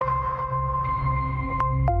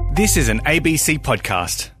This is an ABC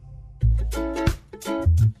podcast.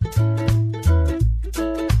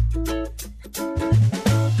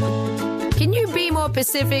 Can you be more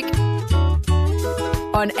Pacific?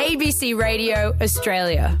 On ABC Radio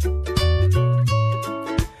Australia.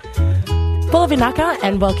 Pula vinaka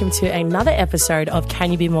and welcome to another episode of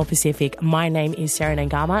Can You Be More Pacific? My name is Sarah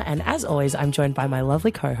Nangama and as always I'm joined by my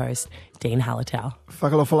lovely co-host Dean Hallertau.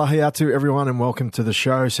 Whakalofalahi to everyone and welcome to the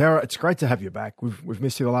show. Sarah, it's great to have you back. We've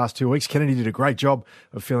missed you the last 2 weeks. Kennedy did a great job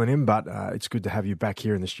of filling in, but it's good to have you back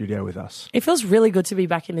here in the studio with us. It feels really good to be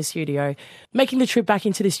back in the studio. Making the trip back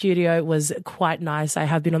into the studio was quite nice. I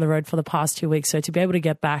have been on the road for the past 2 weeks, so to be able to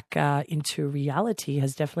get back into reality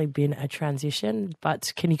has definitely been a transition.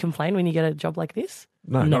 But can you complain when you get a job like this?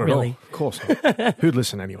 No, not really. At all. Of course not. Who'd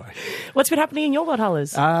listen anyway? What's been happening in your world,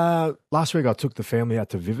 Hullers? Last week I took the family out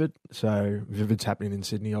to Vivid. So Vivid's happening in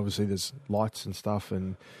Sydney. Obviously there's lights and stuff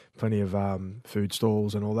and plenty of food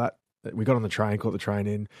stalls and all that. We got on the train, caught the train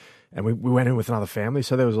in, and we went in with another family.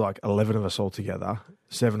 So there was like 11 of us all together,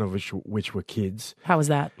 7 of which were kids. How was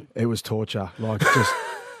that? It was torture. Like just...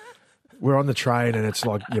 We're on the train and it's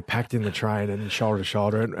like you're packed in the train and shoulder to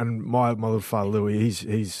shoulder. And my little father, Louis,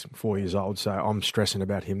 he's 4 years old, so I'm stressing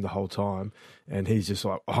about him the whole time. And he's just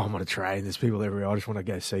like, oh, I'm on a train. There's people everywhere. I just want to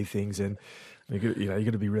go see things. And, you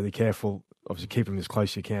got to be really careful. Obviously, keep him as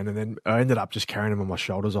close as you can. And then I ended up just carrying him on my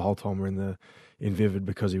shoulders the whole time we're in Vivid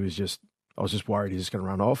because I was just worried he's just going to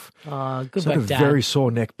run off. Oh, good so work, I had a Dad. very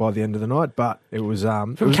sore neck by the end of the night, but it was...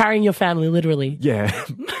 From carrying your family, literally. Yeah,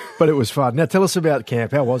 but it was fun. Now, tell us about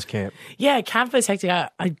camp. How was camp? Yeah, camp was hectic.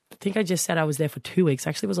 I think I just said I was there for 2 weeks.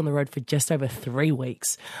 Actually, was on the road for just over 3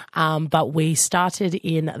 weeks. But we started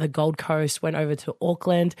in the Gold Coast, went over to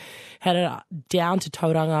Auckland, headed down to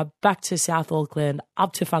Tauranga, back to South Auckland,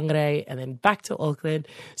 up to Whangarei, and then back to Auckland.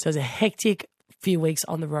 So it was a hectic few weeks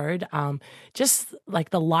on the road. Just like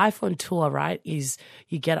the life on tour, right, is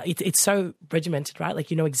it's so regimented, right? Like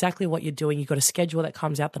you know exactly what you're doing. You've got a schedule that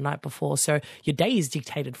comes out the night before. So your day is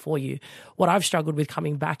dictated for you. What I've struggled with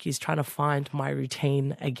coming back is trying to find my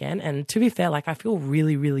routine again. And to be fair, like I feel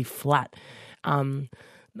really, really flat. I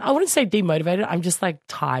wouldn't say demotivated. I'm just like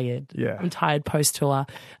tired. Yeah. I'm tired post-tour.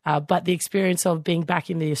 But the experience of being back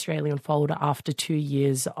in the Australian fold after 2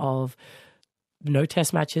 years of no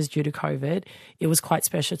test matches due to COVID, it was quite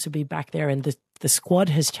special to be back there. And the squad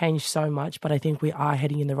has changed so much, but I think we are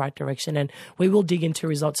heading in the right direction. And we will dig into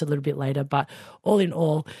results a little bit later. But all in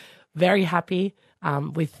all, very happy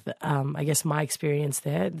with, I guess, my experience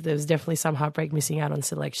there. There's definitely some heartbreak missing out on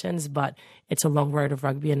selections, but it's a long road of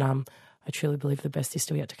rugby. And I truly believe the best is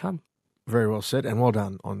still yet to come. Very well said, and well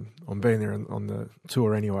done on being there on the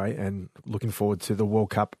tour anyway, and looking forward to the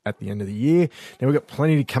World Cup at the end of the year. Now, we've got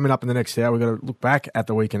plenty coming up in the next hour. We've got to look back at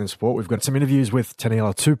the weekend in sport. We've got some interviews with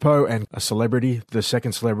Taniela Tupou and a celebrity, the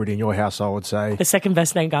second celebrity in your house, I would say. The second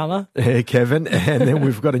best name, Gama. Kevin. And then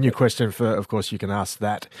we've got a new question for, of course, you can ask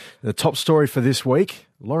that. The top story for this week,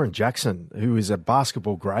 Lauren Jackson, who is a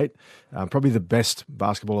basketball great, probably the best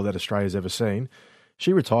basketballer that Australia's ever seen.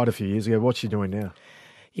 She retired a few years ago. What's she doing now?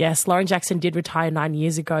 Yes, Lauren Jackson did retire 9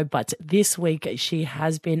 years ago, but this week she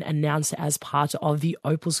has been announced as part of the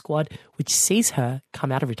Opal squad, which sees her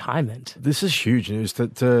come out of retirement. This is huge news.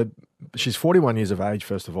 She's 41 years of age,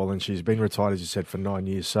 first of all, and she's been retired, as you said, for 9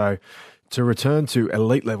 years. So to return to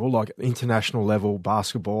elite level, like international level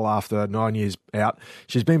basketball after 9 years out,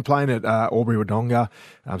 she's been playing at Albury Wodonga.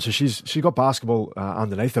 So she's got basketball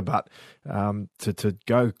underneath her, but to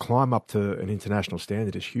go climb up to an international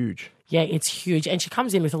standard is huge. Yeah, it's huge. And she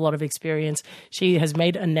comes in with a lot of experience. She has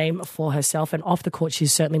made a name for herself, and off the court,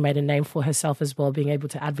 she's certainly made a name for herself as well, being able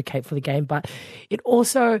to advocate for the game. But it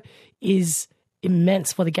also is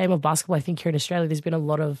immense for the game of basketball. I think here in Australia, there's been a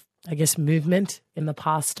lot of, I guess, movement in the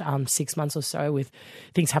past 6 months or so with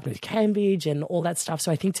things happening with Cambridge and all that stuff.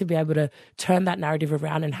 So I think to be able to turn that narrative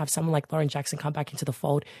around and have someone like Lauren Jackson come back into the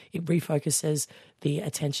fold, it refocuses the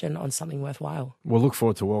attention on something worthwhile. We'll look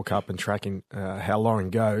forward to World Cup and tracking how Lauren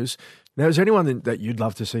goes. Now, is there anyone that you'd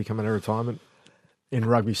love to see come out of retirement in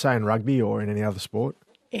rugby, say in rugby or in any other sport?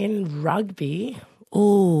 In rugby,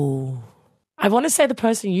 ooh, I want to say the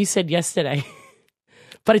person you said yesterday,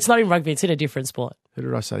 but it's not in rugby, it's in a different sport. Who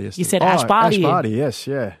did I say yesterday? You said Ash Barty. Ash Barty, yes,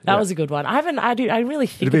 yeah. That was a good one. I really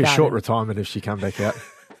think It'd be about a short it. retirement if she come back out.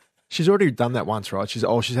 She's already done that once, right? She's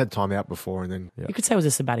had time out before and then... Yeah, You could say it was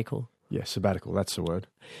a sabbatical. yeah, sabbatical, that's the word.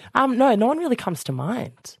 No one really comes to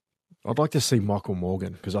mind. I'd like to see Michael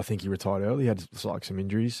Morgan because I think he retired early. He had like some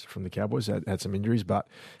injuries from the Cowboys, had some injuries, but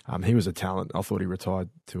he was a talent. I thought he retired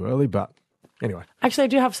too early, but anyway. Actually, I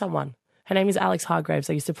do have someone. Her name is Alex Hargraves.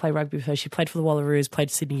 I used to play rugby with her. She played for the Wallaroos, played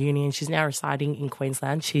for Sydney Uni, and she's now residing in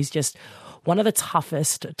Queensland. She's just one of the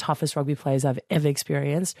toughest rugby players I've ever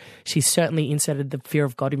experienced. She certainly inserted the fear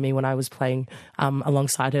of God in me when I was playing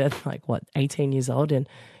alongside her, 18 years old. And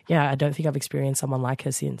yeah, I don't think I've experienced someone like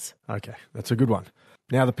her since. Okay, that's a good one.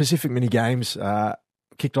 Now, the Pacific Mini Games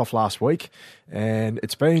kicked off last week, and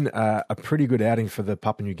it's been a pretty good outing for the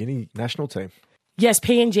Papua New Guinea national team. Yes,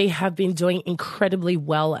 PNG have been doing incredibly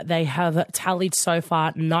well. They have tallied so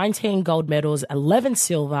far 19 gold medals, 11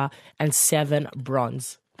 silver and 7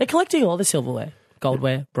 bronze. They're collecting all the silverware,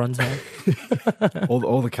 goldware, bronzeware.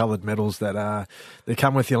 all the coloured medals that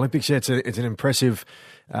come with the Olympics. Yeah, it's an impressive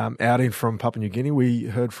outing from Papua New Guinea. We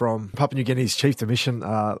heard from Papua New Guinea's chief de mission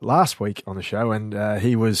last week on the show, and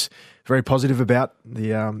he was very positive about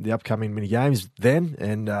the upcoming mini games then,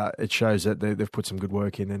 and it shows that they've put some good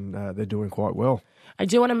work in, and they're doing quite well. I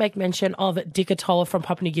do want to make mention of Dikatoa from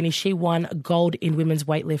Papua New Guinea. She won gold in women's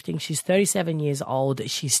weightlifting. She's 37 years old.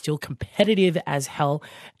 She's still competitive as hell,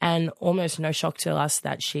 and almost no shock to us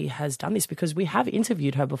that she has done this because we have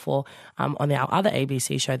interviewed her before on our other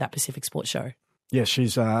ABC show, That Pacific Sports Show. Yeah,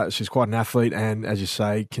 she's quite an athlete, and as you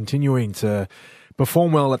say, continuing to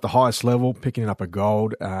perform well at the highest level, picking up a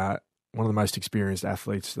gold. One of the most experienced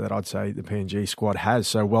athletes that I'd say the PNG squad has.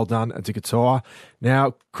 So well done, Dikatoa.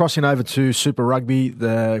 Now, crossing over to Super Rugby,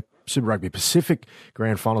 the Super Rugby Pacific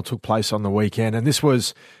Grand Final took place on the weekend, and this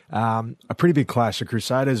was a pretty big clash. The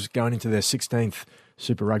Crusaders going into their 16th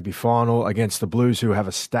Super Rugby Final against the Blues, who have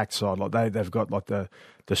a stacked side. They've got the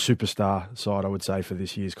superstar side, I would say, for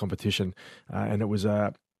this year's competition, and it was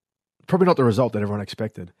probably not the result that everyone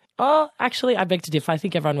expected. Oh, actually, I beg to differ. I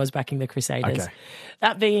think everyone was backing the Crusaders. Okay.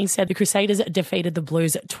 That being said, the Crusaders defeated the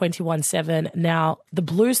Blues 21-7. Now, the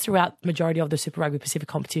Blues throughout the majority of the Super Rugby Pacific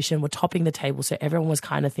competition were topping the table, so everyone was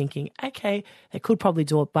kind of thinking, okay, they could probably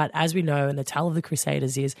do it. But as we know, and the tale of the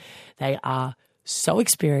Crusaders is they are so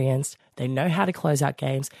experienced, they know how to close out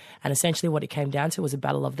games, and essentially what it came down to was a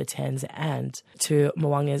battle of the tens, and to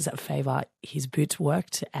Mwanga's favour, his boot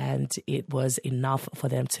worked, and it was enough for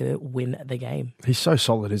them to win the game. He's so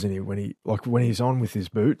solid, isn't he? When he's on with his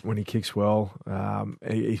boot, when he kicks well,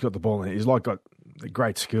 he's got the ball in it. He's got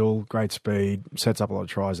great skill, great speed, sets up a lot of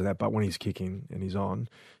tries and that, but when he's kicking and he's on,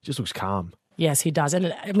 he just looks calm. Yes, he does.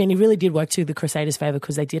 And I mean, it really did work to the Crusaders' favour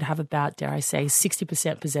because they did have about, dare I say,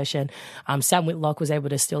 60% possession. Sam Whitlock was able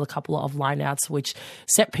to steal a couple of lineouts, which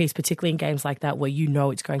set piece, particularly in games like that where you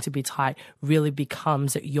know it's going to be tight, really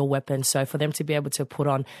becomes your weapon. So for them to be able to put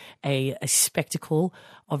on a spectacle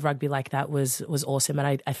of rugby like that was awesome.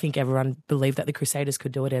 And I think everyone believed that the Crusaders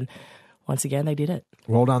could do it. And once again, they did it.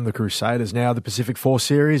 Well done, the Crusaders. Now, the Pacific Force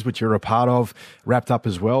Series, which you're a part of, wrapped up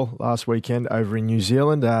as well last weekend over in New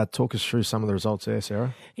Zealand. Talk us through some of the results there,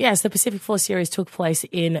 Sarah. Yes, the Pacific Force Series took place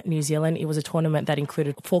in New Zealand. It was a tournament that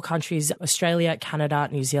included 4 countries, Australia, Canada,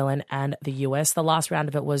 New Zealand, and the US. The last round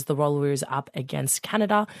of it was the Wallaroos up against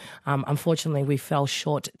Canada. Unfortunately, we fell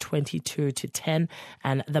short 22-10,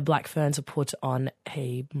 and the Black Ferns put on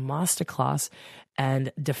a masterclass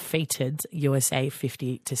and defeated USA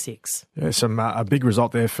 50-6. Yeah, a big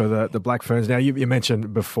result there for the Black Ferns. Now, you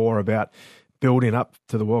mentioned before about building up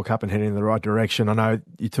to the World Cup and heading in the right direction. I know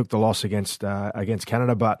you took the loss against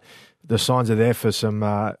Canada, but the signs are there for some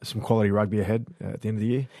quality rugby ahead at the end of the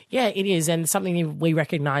year. Yeah, it is. And something we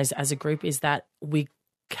recognise as a group is that we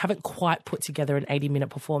haven't quite put together an 80-minute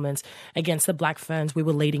performance against the Black Ferns. We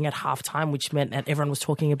were leading at halftime, which meant that everyone was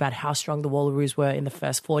talking about how strong the Wallaroos were in the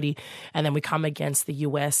first 40. And then we come against the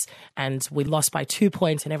US and we lost by 2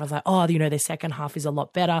 points, and everyone's like, oh, their second half is a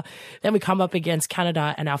lot better. Then we come up against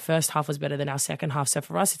Canada and our first half was better than our second half. So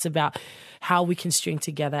for us, it's about how we can string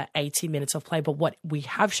together 80 minutes of play. But what we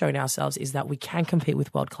have shown ourselves is that we can compete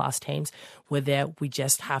with world-class teams. We're there. We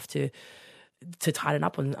just have to tighten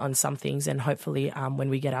up on some things, and hopefully when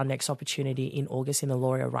we get our next opportunity in August in the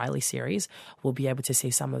Laurie O'Reilly series, we'll be able to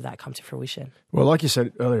see some of that come to fruition. Well, like you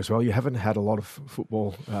said earlier as well, you haven't had a lot of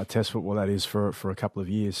football, test football that is, for a couple of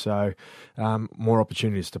years, so more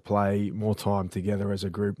opportunities to play, more time together as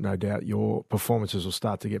a group. No doubt your performances will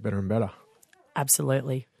start to get better and better.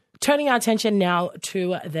 Absolutely. Turning our attention now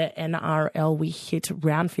to the NRL, we hit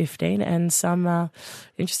round 15 and some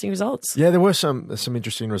interesting results. Yeah, there were some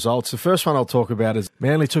interesting results. The first one I'll talk about is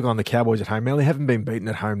Manly took on the Cowboys at home. Manly haven't been beaten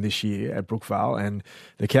at home this year at Brookvale, and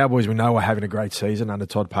the Cowboys, we know, are having a great season under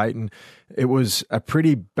Todd Payton. It was a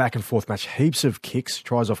pretty back-and-forth match. Heaps of kicks,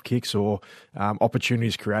 tries off kicks, or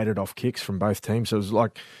opportunities created off kicks from both teams. So it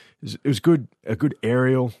was a good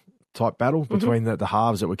aerial type battle between the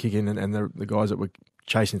halves that were kicking and the guys that were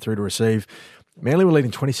chasing through to receive. Manly were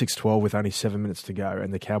leading 26-12 with only 7 minutes to go,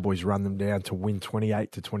 and the Cowboys run them down to win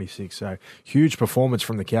 28-26. So huge performance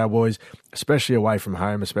from the Cowboys, especially away from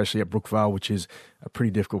home, especially at Brookvale, which is a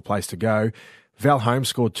pretty difficult place to go. Val Holmes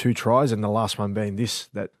scored 2 tries, and the last one being this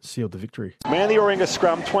that sealed the victory. Manly Warringah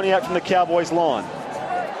scrum, 28 from the Cowboys line.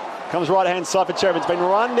 Comes right-hand side for Cherubins. Been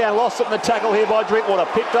run down, lost it in the tackle here by Drinkwater.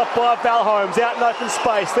 Picked up by Val Holmes, out in open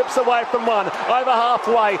space. Slips away from one, over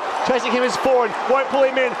halfway. Chasing him is Foran, won't pull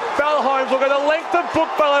him in. Val Holmes will go the length of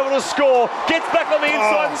Brookvale able to score. Gets back on the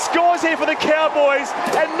inside and scores here for the Cowboys.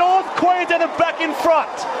 And North Queensland are back in front.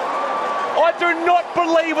 I do not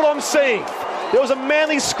believe what I'm seeing. There was a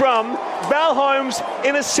Manly scrum. Val Holmes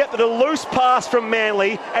intercepted a loose pass from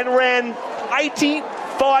Manly and ran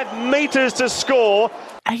 85 metres to score.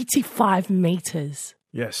 85 metres.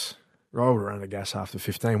 Yes. Rolled around the gas after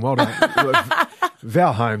 15. Well done.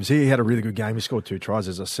 Val Holmes, he had a really good game. He scored 2 tries,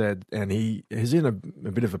 as I said, and he's in a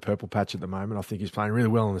bit of a purple patch at the moment. I think he's playing really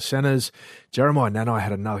well in the centres. Jeremiah Nanai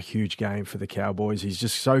had another huge game for the Cowboys. He's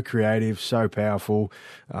just so creative, so powerful.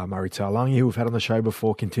 Murray Taulagi, who we've had on the show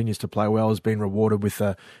before, continues to play well, has been rewarded with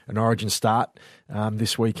an Origin start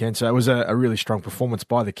this weekend. So it was a really strong performance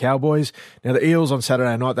by the Cowboys. Now, the Eels on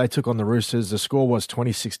Saturday night, they took on the Roosters. The score was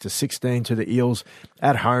 26-16 to the Eels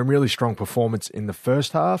at home. Really strong performance in the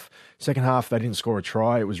first half. Second half, they didn't score a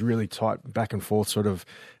try. It was really tight, back and forth sort of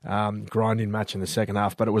grinding match in the second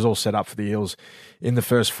half, but it was all set up for the Eels in the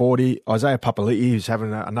first 40. Isaiah Papali'i, who's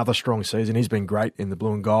having another strong season. He's been great in the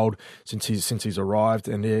blue and gold since he's arrived,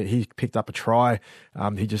 and he picked up a try.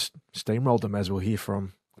 He just steamrolled them, as we'll hear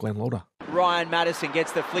from Glenn Lauder. Ryan Madison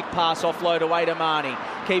gets the flick pass offload away to Marnie,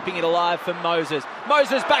 keeping it alive for Moses.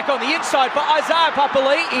 Moses back on the inside for Isaiah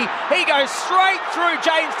Papali'i. He goes straight through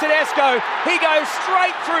James Tedesco. He goes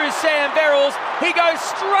straight through Sam Verrills. He goes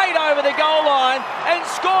straight over the goal line and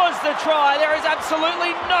scores the try. There is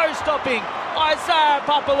absolutely no stopping Isaiah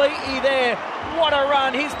Papali'i there. What a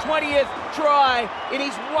run. His 20th try in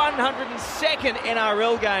his 102nd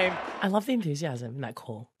NRL game. I love the enthusiasm in that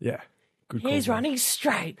call. Yeah. He's running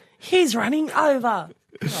straight. He's running over.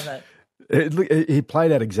 Love it. He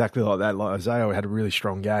played out exactly like that. Like Isaiah had a really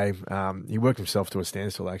strong game. He worked himself to a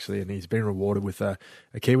standstill, actually, and he's been rewarded with a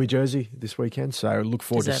Kiwi jersey this weekend. So look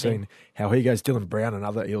forward to seeing how he goes. Dylan Brown,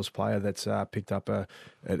 another Eels player that's picked up a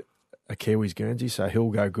Kiwis Guernsey, so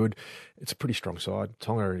he'll go good. It's a pretty strong side.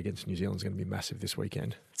 Tonga against New Zealand is going to be massive this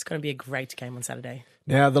weekend. It's going to be a great game on Saturday.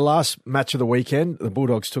 Now, the last match of the weekend, the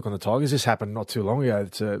Bulldogs took on the Tigers. This happened not too long ago.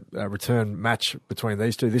 It's a return match between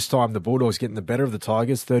these two. This time, the Bulldogs getting the better of the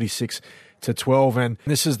Tigers, 36-12. And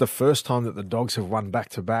this is the first time that the Dogs have won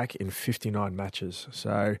back-to-back in 59 matches.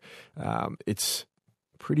 So it's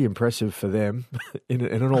pretty impressive for them in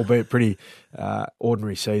an albeit pretty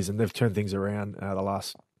ordinary season. They've turned things around the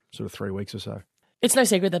last sort of 3 weeks or so. It's no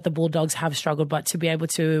secret that the Bulldogs have struggled, but to be able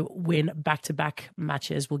to win back-to-back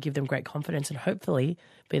matches will give them great confidence and hopefully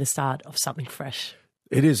be the start of something fresh.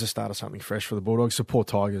 It is the start of something fresh for the Bulldogs. Support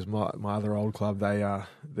Tigers, my other old club.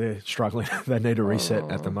 They're struggling. They need a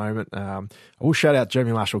reset at the moment. I will shout out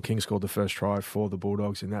Jeremy Marshall-King scored the first try for the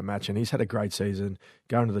Bulldogs in that match, and he's had a great season.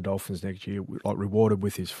 Going to the Dolphins next year, rewarded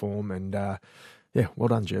with his form, and well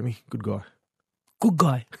done, Jeremy. Good guy. Good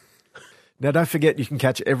guy. Now, don't forget you can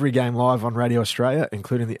catch every game live on Radio Australia,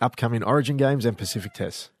 including the upcoming Origin games and Pacific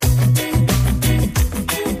Tests.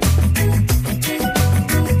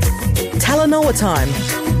 Talanoa time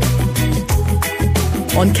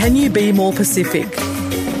on Can You Be More Pacific?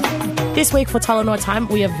 This week for Talanoa Time,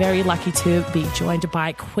 we are very lucky to be joined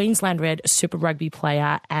by Queensland Red Super Rugby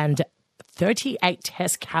player and 38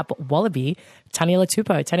 Test cap Wallaby, Taniela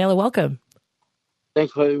Tupou. Taniela, welcome.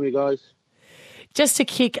 Thanks for having me, guys. Just to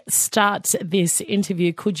kick-start this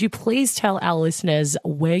interview, could you please tell our listeners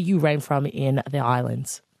where you reign from in the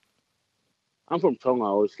islands? I'm from Tonga,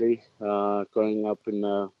 obviously. Growing up in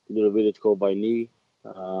a little village called Baini.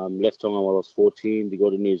 Left Tonga when I was 14 to go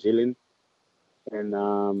to New Zealand. And,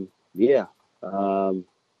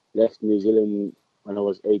 left New Zealand when I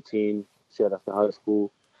was 18, straight after high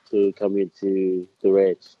school, to come into the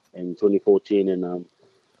Reds in 2014. And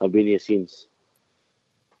I've been here since.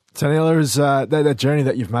 Taniela, is that journey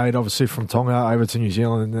that you've made, obviously from Tonga over to New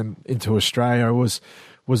Zealand and then into Australia, was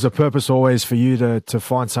the purpose always for you to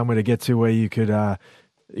find somewhere to get to where you could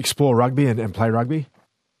explore rugby and play rugby?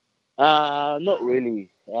 Not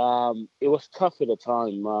really. It was tough at the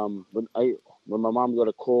time. When my mum got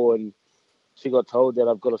a call and she got told that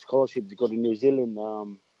I've got a scholarship to go to New Zealand,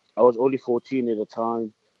 I was only 14 at the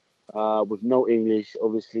time, with no English,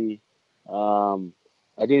 obviously. I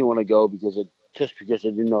didn't want to go because I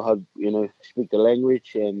didn't know how, speak the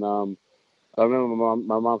language. And I remember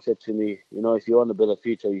my mom said to me, if you want a better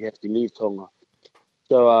future, you have to leave Tonga.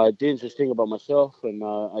 So I did this thing about myself, and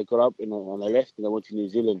I got up and I left, and I went to New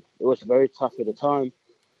Zealand. It was very tough at the time.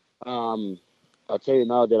 I'll tell you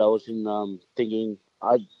now that I was thinking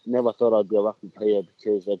I never thought I'd be a rugby player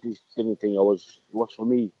because I just didn't think it was for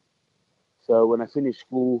me. So when I finished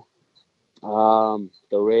school, the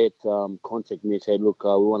Red contacted me and said, "Look, we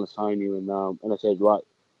want to sign you," and I said, "Right."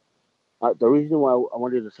 The reason why I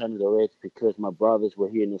wanted to sign the Reds because my brothers were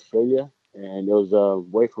here in Australia, and it was a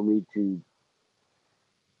way for me to,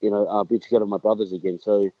 be together with my brothers again.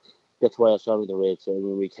 So that's why I signed with the Reds. So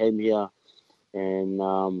when we came here, and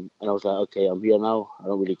I was like, okay, I'm here now. I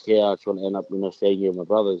don't really care. I just want to end up, staying here with my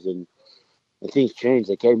brothers. And things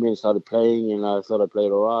changed. I came here and started playing, and I thought I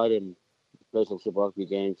played all right and played some Super Rugby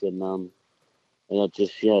games. And I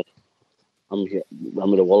just, I'm here.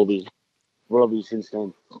 I'm in the Wallabies since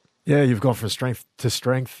then. Yeah, you've gone from strength to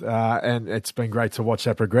strength, and it's been great to watch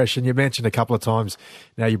that progression. You mentioned a couple of times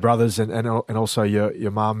now your brothers and also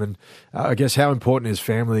your mum, and I guess how important is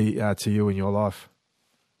family to you in your life?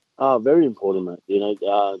 Very important, mate.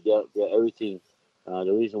 They're everything.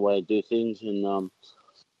 The reason why I do things, and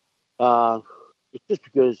it's just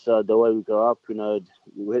because the way we grew up,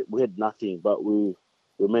 we had nothing, but we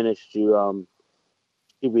managed to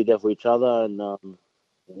keep it there for each other, and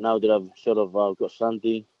now that I've sort of got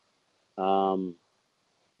something.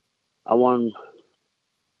 I want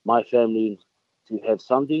my family to have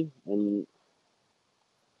something, and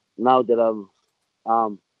now that I'm,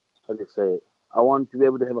 how do you say it? I want to be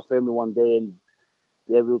able to have a family one day and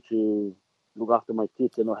be able to look after my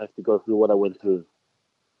kids and not have to go through what I went through.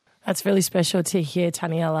 That's really special to hear,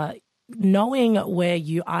 Taniela. Knowing where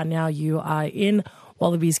you are now, you are in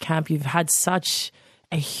Wallabies camp. You've had such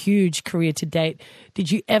a huge career to date.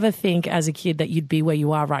 Did you ever think as a kid that you'd be where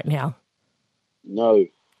you are right now? No.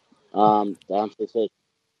 The answer is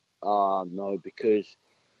no, because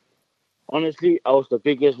honestly, I was the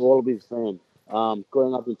biggest Wallabies fan.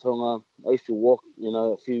 Growing up in Tonga, I used to walk,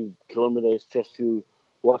 a few kilometers just to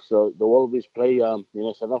watch the Wallabies play. South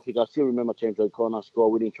Africa. I still remember James O'Connor score a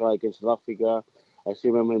winning try against South Africa. I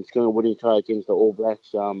still remember him scoring a winning try against the All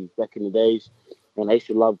Blacks back in the days. And I used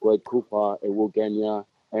to love Greg Cooper and Will Gania.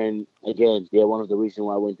 And again, they're one of the reasons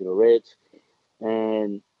why I went to the Reds.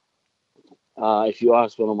 And if you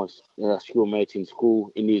ask one of my schoolmates in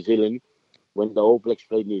school in New Zealand, when the All Blacks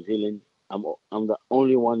played New Zealand, I'm the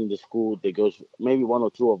only one in the school that goes, maybe one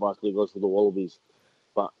or two of us that goes for the Wallabies.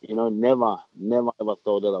 But, never ever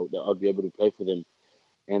thought that I'd be able to play for them.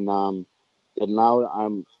 And now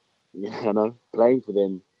I'm, playing for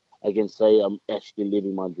them, I can say I'm actually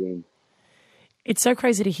living my dream. It's so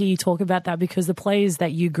crazy to hear you talk about that because the players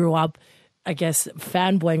that you grew up, I guess,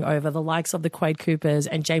 fanboying over, the likes of the Quade Coopers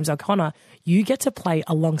and James O'Connor, you get to play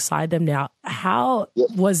alongside them now. How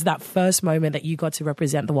was that first moment that you got to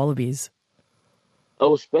represent the Wallabies? It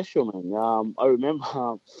was special, man. I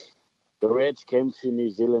remember the Reds came to New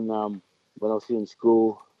Zealand when I was in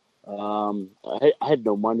school. I had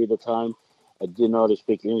no money at the time. I didn't know how to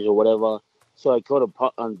speak English or whatever. So I got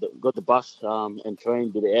the bus and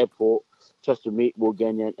trained to the airport just to meet Will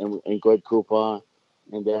Gagnon and Greg Cooper.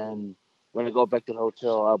 And then when I got back to the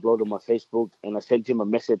hotel, I uploaded my Facebook and I sent him a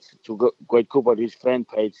message to Greg Cooper, his fan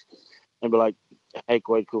page, and be like, "Hey,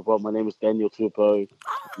 Greg Cooper, my name is Daniel Tupou.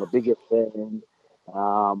 I'm a biggest fan.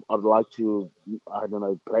 I'd like to, I don't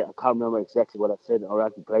know, play. I can't remember exactly what I said. I'd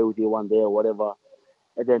like to play with you one day or whatever."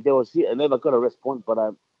 And then I never got a response, but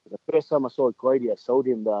the first time I saw Grady, I showed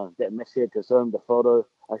him that message, I showed him the photo.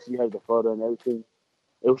 I still have the photo and everything.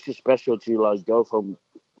 It was just special to go from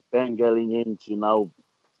fangirling in to now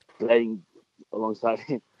playing alongside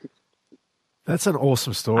him. That's an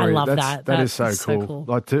awesome story. I love that. That is so cool.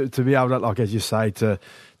 Like to be able to, like as you say, to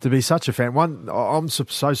be such a fan. I'm so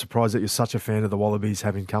surprised that you're such a fan of the Wallabies,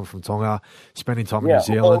 having come from Tonga, spending time in New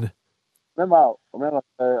Zealand. Remember,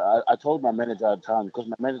 I told my manager at the time, because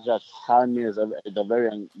my manager signed me at a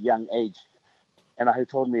very young age, and he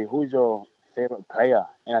told me, "Who's your favorite player?"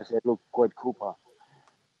 And I said, "Look, Quade Cooper."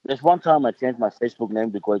 There's one time I changed my Facebook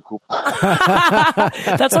name to Quade Cooper.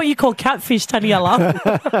 That's what you call catfish, Taniela.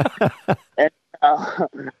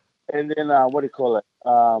 and then what do you call it?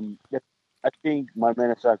 I think my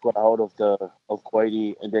manager got a hold of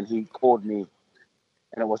Quade, and then he called me,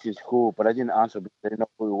 and I was in school, but I didn't answer because I didn't know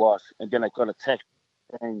who he was. And then I got a text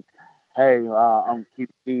saying, "Hey, I'm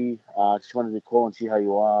QT. Just wanted to call and see how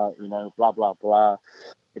you are. Blah blah blah."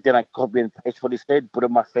 And then I copy and paste what he said, put it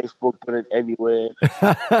on my Facebook, put it everywhere.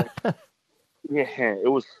 Yeah, it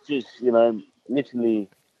was just, literally,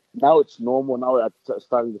 now it's normal. Now I'm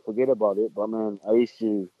starting to forget about it. But, man, I used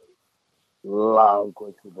to love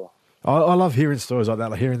Quade Cooper. I love hearing stories like that,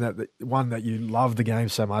 like hearing that one, that you love the game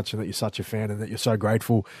so much and that you're such a fan and that you're so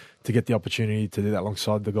grateful to get the opportunity to do that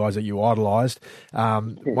alongside the guys that you idolised.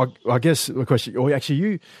 I guess the question, or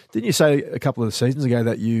actually didn't you say a couple of seasons ago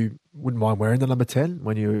that you wouldn't mind wearing the number 10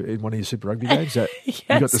 when you were in one of your Super Rugby games? That Yes,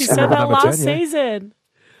 you got the he said that number last 10, yeah? season.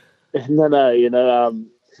 No,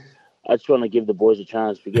 I just want to give the boys a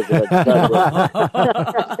chance because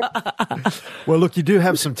Well, look, you do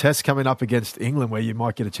have some tests coming up against England where you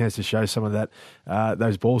might get a chance to show some of that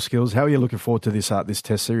those ball skills. How are you looking forward to this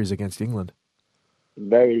test series against England?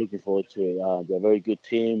 very looking forward to it. They're a very good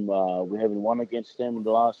team. We haven't won against them in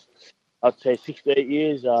the last, I'd say, 6 to 8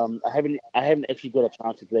 years. I haven't actually got a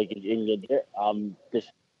chance to play against England yet.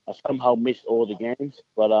 I somehow missed all the games,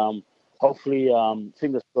 but hopefully,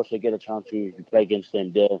 fingers crossed, I get a chance to play against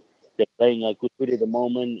them. They're playing a good footy at the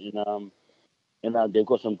moment, and they've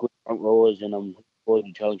got some good front rowers, and I'm looking forward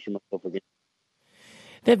to challenging myself again.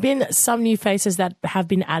 There have been some new faces that have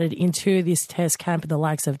been added into this test camp, the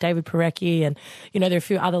likes of David Parecki, and there are a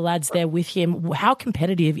few other lads there with him. How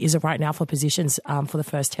competitive is it right now for positions for the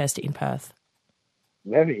first test in Perth?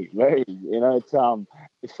 Very, very.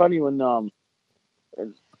 It's funny when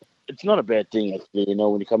it's not a bad thing actually.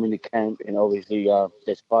 When you come into camp, and obviously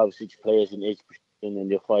there's 5 or 6 players in each position,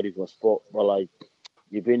 and you're fighting for a spot. But like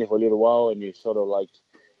you've been there for a little while, and you're sort of like,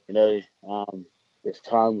 there's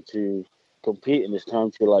time to compete and it's time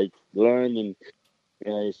to like learn, and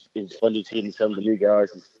it's fun to see some of the new guys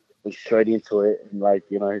go straight into it and like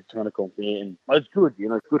trying to compete, and it's good.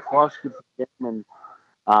 It's good for us, good for them, and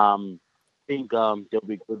I think they'll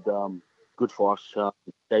be good for us.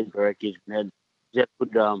 Dave Parecki's had a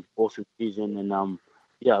good awesome season, and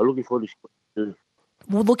looking forward to.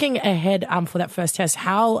 Well, looking ahead for that first test,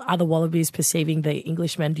 how are the Wallabies perceiving the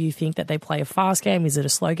Englishmen? Do you think that they play a fast game? Is it a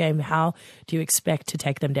slow game? How do you expect to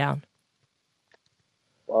take them down?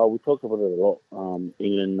 We talked about it a lot.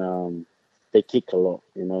 England, they kick a lot,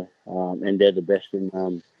 and they're the best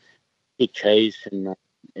in kick chase. And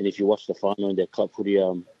if you watch the final in their club footy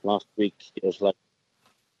last week, it was like,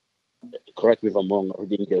 correct me if I'm wrong, I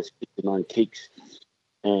think it was 69 kicks,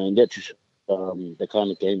 and that's just the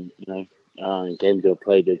kind of game, game they'll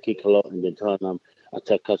play. They'll kick a lot and then try and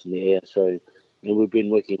attack us in the air. So, we've been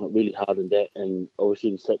working really hard on that. And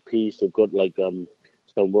obviously in set piece, they've got like some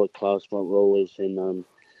world class front rowers, and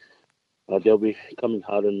they'll be coming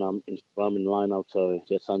hard in scrum and line out. So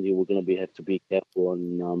that's something we're going to have to be careful.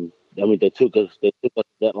 And they took us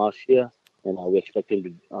that last year, and we expect them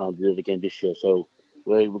to do it again this year. So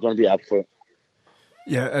we're going to be up for it.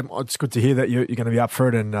 Yeah, it's good to hear that you're going to be up for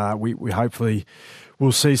it, and we hopefully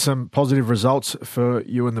will see some positive results for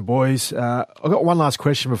you and the boys. I've got one last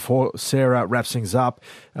question before Sarah wraps things up.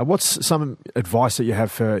 What's some advice that you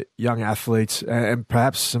have for young athletes, and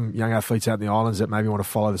perhaps some young athletes out in the islands that maybe want to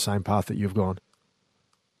follow the same path that you've gone?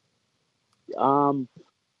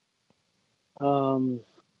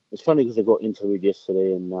 It's funny because I got interviewed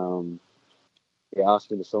yesterday, and they asked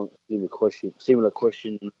me the similar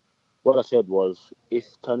question. What I said was,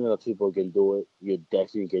 if Taniela Tupou can do it, you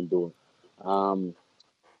definitely can do it.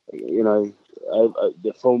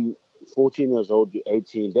 From 14 years old to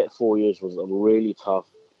 18, that 4 years was a really tough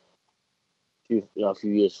few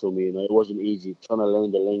years for me. It wasn't easy trying to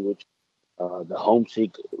learn the language, the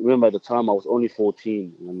homesick. Remember at the time I was only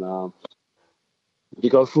 14, and you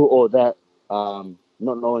go through all that, not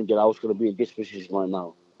knowing that I was going to be in this position right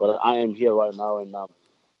now. But I am here right now, and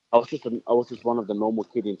I was just one of the normal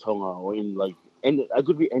kids in Tonga, or I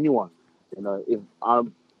could be anyone. If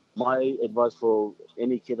my advice for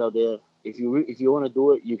any kid out there, if you want to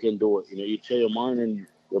do it, you can do it. You train your mind and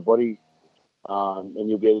your body, and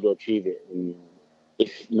you'll be able to achieve it. And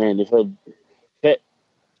if a fat,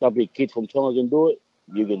 chubby kid from Tonga can do it,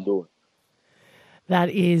 you can do it. That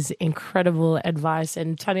is incredible advice.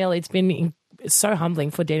 And Taniela, it's been so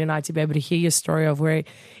humbling for Dean and I to be able to hear your story of where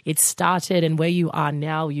it started and where you are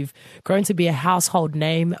now. You've grown to be a household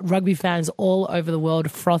name. Rugby fans all over the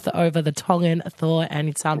world froth over the Tongan Thor, and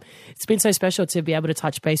it's been so special to be able to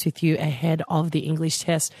touch base with you ahead of the English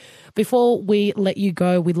test. Before we let you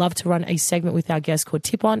go, we'd love to run a segment with our guest called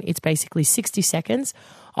Tip On. It's basically 60 seconds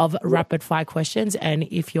of rapid fire questions, and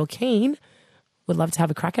if you're keen, we'd love to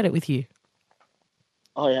have a crack at it with you.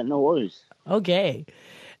 Oh yeah, no worries. Okay.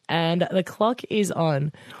 And the clock is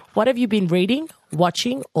on. What have you been reading,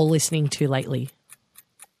 watching, or listening to lately?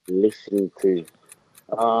 Listening to,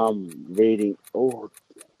 reading. Oh,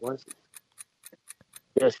 what is it?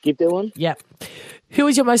 Did I skip that one? Yep. Who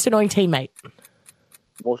is your most annoying teammate?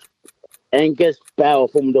 Angus Bauer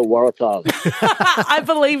from the Waratahs. I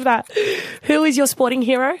believe that. Who is your sporting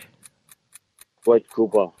hero? Wade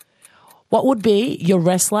Cooper. What would be your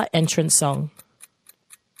wrestler entrance song?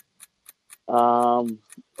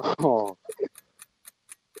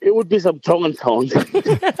 It would be some Tongan songs.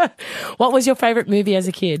 What was your favourite movie as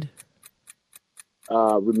a kid?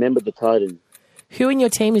 Remember the Titan. Who in your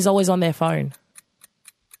team is always on their phone?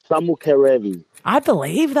 Samu Kerevi. I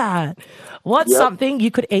believe that. What's something you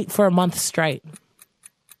could eat for a month straight?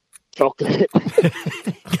 Chocolate.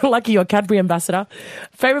 Lucky you're a Cadbury ambassador.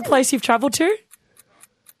 Favourite place you've travelled to?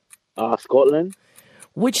 Scotland.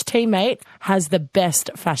 Which teammate has the best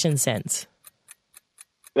fashion sense?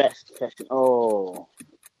 Best fashion. Oh,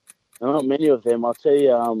 not many of them. I'll say,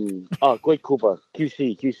 Greg Cooper,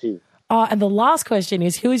 QC. And the last question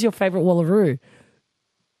is, who is your favourite Wallaroo?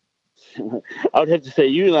 I would have to say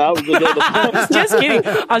you now. Just kidding.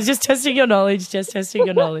 I was just testing your knowledge.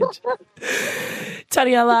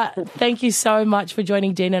 Taniela, thank you so much for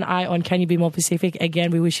joining Dean and I on Can You Be More Pacific.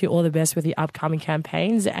 Again, we wish you all the best with your upcoming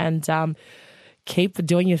campaigns and keep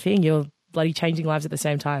doing your thing. You're bloody changing lives at the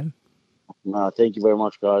same time. Thank you very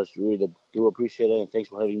much, guys. Really do appreciate it, and thanks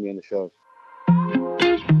for having me on the show.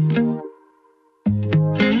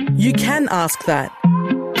 You can ask that.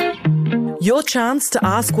 Your chance to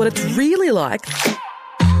ask what it's really like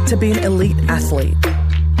to be an elite athlete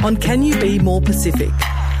on Can You Be More Pacific?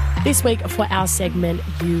 This week for our segment,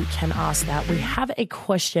 You Can Ask That, we have a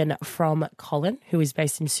question from Colin, who is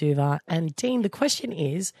based in Suva. And Dean, the question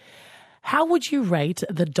is, how would you rate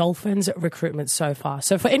the Dolphins' recruitment so far?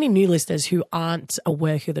 So for any new listeners who aren't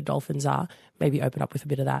aware who the Dolphins are, maybe open up with a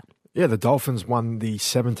bit of that. Yeah, the Dolphins won the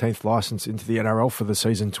 17th licence into the NRL for the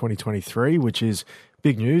season 2023, which is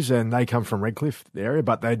big news, and they come from Redcliffe area,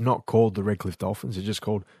 but they're not called the Redcliffe Dolphins. They're just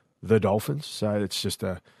called the Dolphins, so it's just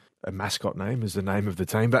a mascot name is the name of the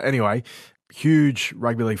team. But anyway, huge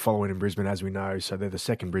rugby league following in Brisbane, as we know, so they're the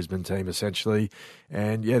second Brisbane team, essentially.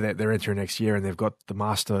 And, yeah, they're entering next year, and they've got the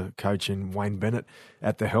master coach in Wayne Bennett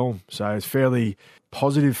at the helm. So it's fairly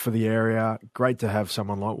positive for the area. Great to have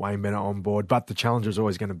someone like Wayne Bennett on board, but the challenge is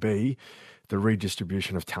always going to be the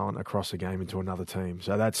redistribution of talent across the game into another team.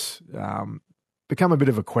 So that's become a bit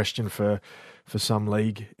of a question for some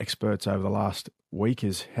league experts over the last week,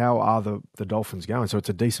 is how are the Dolphins going? So it's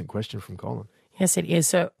a decent question from Colin. Yes, it is.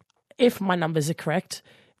 So if my numbers are correct,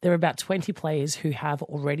 there are about 20 players who have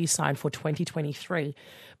already signed for 2023.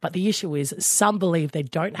 But the issue is some believe they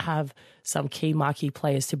don't have some key marquee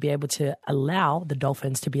players to be able to allow the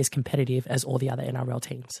Dolphins to be as competitive as all the other NRL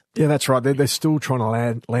teams. Yeah, that's right. They're still trying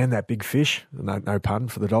to land that big fish. No pun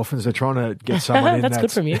for the Dolphins. They're trying to get someone in that's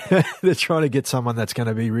good from you. They're trying to get someone that's going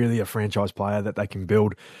to be really a franchise player that they can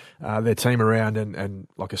build their team around, and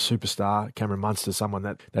like a superstar, Cameron Munster,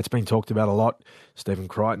 someone that's been talked about a lot. Stephen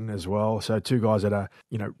Crichton as well. So two guys that are,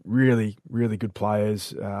 really, really good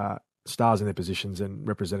players, stars in their positions and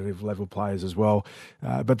representative level players as well.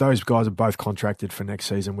 But those guys are both contracted for next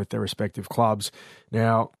season with their respective clubs.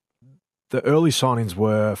 Now, the early signings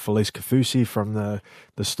were Felice Kafusi from the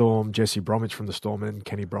Storm, Jesse Bromwich from the Storm, and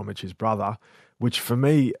Kenny Bromwich, his brother, which for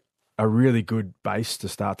me, a really good base to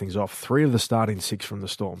start things off. 3 of the starting 6 from the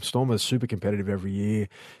Storm. Storm are super competitive every year.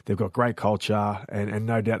 They've got great culture, and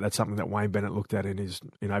no doubt that's something that Wayne Bennett looked at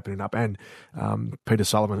in opening up. And Peter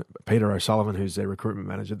O'Sullivan, who's their recruitment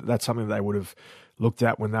manager, that's something they would have looked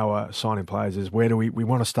at when they were signing players, is where do we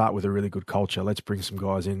want to start with a really good culture. Let's bring some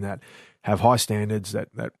guys in that have high standards, that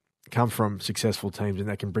come from successful teams, and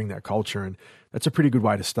they can bring that culture. And that's a pretty good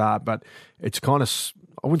way to start. But it's kind of,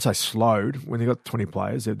 I wouldn't say slowed. When they've got 20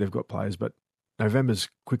 players, they've got players, but November's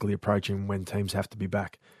quickly approaching when teams have to be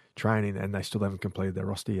back training, and they still haven't completed their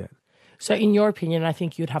roster yet. So in your opinion, I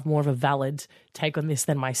think you'd have more of a valid take on this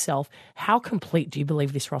than myself. How complete do you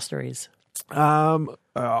believe this roster is?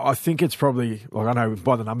 I think it's probably, I know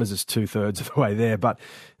by the numbers it's 2/3 of the way there, but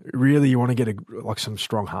really you want to get some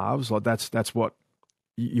strong halves. That's what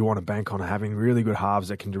you want to bank on, having really good halves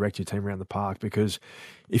that can direct your team around the park, because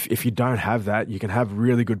if you don't have that, you can have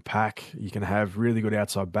really good pack, you can have really good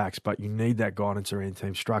outside backs, but you need that guidance around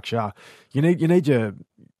team structure. You need your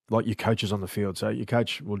coaches on the field. So your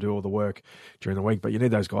coach will do all the work during the week, but you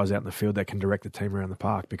need those guys out in the field that can direct the team around the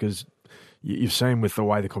park, because you've seen with the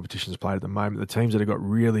way the competition is played at the moment, the teams that have got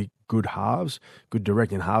really good halves, good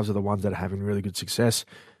directing halves, are the ones that are having really good success.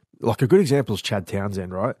 Like a good example is Chad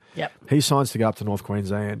Townsend, right? Yep. He signs to go up to North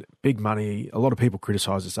Queensland, big money. A lot of people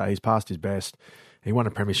criticise it, say he's past his best. He won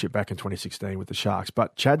a premiership back in 2016 with the Sharks.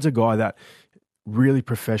 But Chad's a guy that really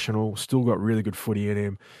professional, still got really good footy in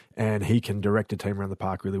him, and he can direct a team around the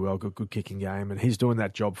park really well, got good kicking game, and he's doing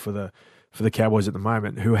that job for the Cowboys at the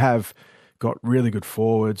moment, who have got really good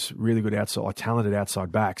forwards, really good talented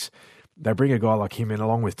outside backs. they bring a guy like him in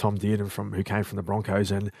along with Tom Dearden who came from the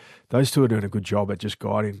Broncos, and those two are doing a good job at just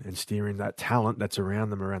guiding and steering that talent that's around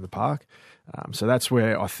them around the park. So that's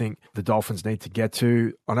where I think the Dolphins need to get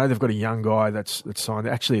to. I know they've got a young guy that's signed.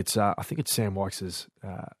 Actually, I think it's Sam Wykes'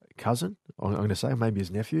 cousin. I'm going to say maybe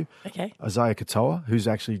his nephew. Okay. Isaiah Katoa, who's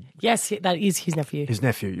actually yes, that is his nephew. His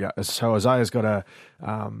nephew, yeah. So Isaiah's got a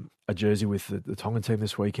jersey with the Tongan team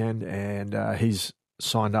this weekend, and he's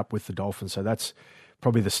signed up with the Dolphins. So that's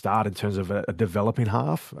probably the start in terms of a developing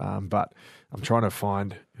half. But I'm trying to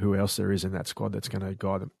find who else there is in that squad that's going to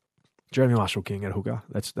guide them. Jeremy Marshall-King at hooker,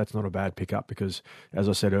 that's not a bad pickup because, as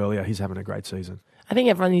I said earlier, he's having a great season. I think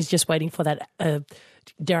everyone is just waiting for that,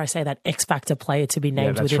 dare I say, that X-Factor player to be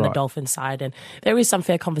named within the Dolphins side. And there is some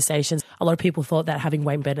fair conversations. A lot of people thought that having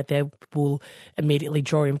Wayne Bennett there will immediately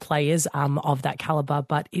draw in players of that caliber,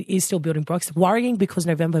 but it is still building blocks. It's worrying because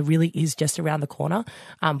November really is just around the corner,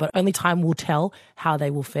 but only time will tell how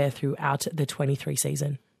they will fare throughout the 23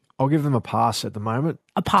 season. I'll give them a pass at the moment.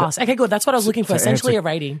 A pass. Okay, good. That's what I was looking for, essentially a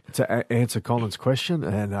rating. To answer Colin's question,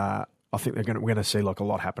 and I think we're going to see a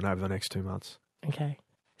lot happen over the next 2 months. Okay.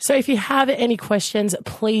 So if you have any questions,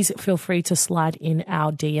 please feel free to slide in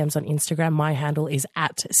our DMs on Instagram. My handle is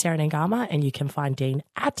 @Sarah Nangama, and you can find Dean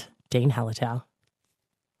 @Dean Hallertau.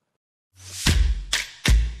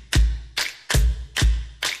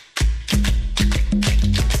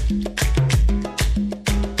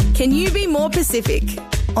 Can you be more Pacific?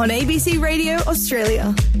 On ABC Radio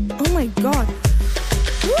Australia. Oh my God.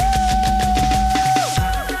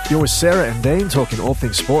 You're with Sarah and Dean talking all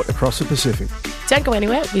things sport across the Pacific. Don't go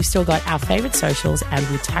anywhere. We've still got our favourite socials and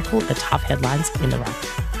we tackle the tough headlines in the wrap.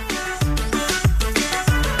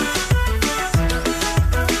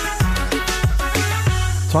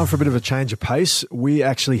 Time for a bit of a change of pace. We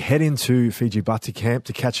actually head into Fiji Bati camp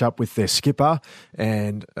to catch up with their skipper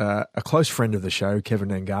and a close friend of the show, Kevin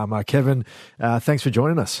Nangama. Kevin, thanks for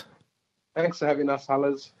joining us. Thanks for having us,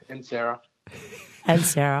 Hullers and Sarah. And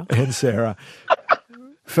Sarah. And Sarah.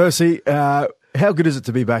 Firstly, how good is it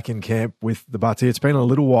to be back in camp with the Bati? It's been a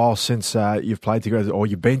little while since you've played together or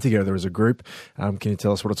you've been together as a group. Can you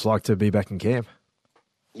tell us what it's like to be back in camp?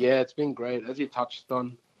 Yeah, it's been great. As you touched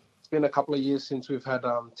on, it's been a couple of years since we've had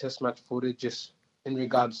test match footage just in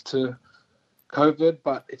regards to COVID,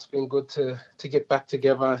 but it's been good to get back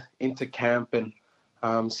together into camp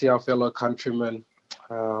and see our fellow countrymen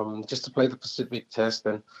just to play the Pacific Test.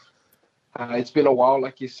 And it's been a while,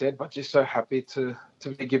 like you said, but just so happy to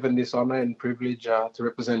be given this honour and privilege to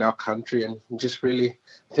represent our country. And just really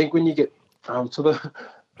think when you get to the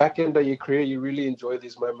back end of your career, you really enjoy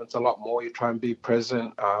these moments a lot more. You try and be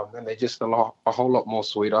present, and they're just a whole lot more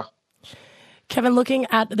sweeter. Kevin, looking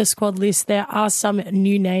at the squad list, there are some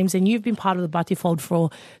new names, and you've been part of the Bati fold for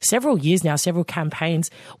several years now, several campaigns.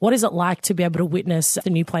 What is it like to be able to witness the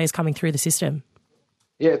new players coming through the system?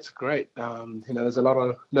 Yeah, it's great. There's a lot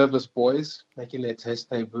of nervous boys making their test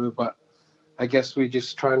debut, but I guess we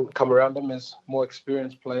just try and come around them as more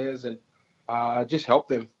experienced players and just help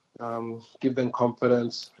them, give them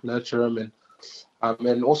confidence, nurture them,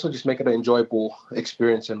 and also just make it an enjoyable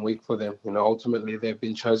experience and week for them. Ultimately they've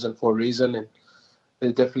been chosen for a reason and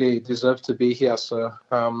they definitely deserve to be here. So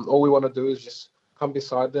all we want to do is just come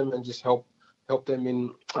beside them and just help them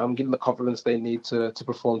in getting the confidence they need to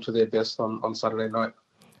perform to their best on Saturday night.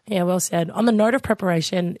 Yeah, well said. On the note of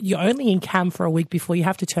preparation, you're only in camp for a week before you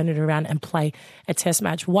have to turn it around and play a test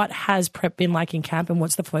match. What has prep been like in camp and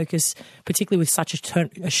what's the focus, particularly with such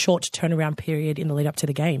a short turnaround period in the lead up to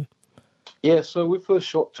the game? Yeah, so with a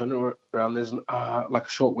short turnaround, there's like a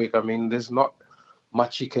short week. I mean, there's not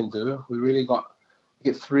much you can do. We really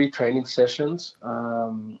get 3 training sessions,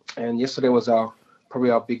 and yesterday was probably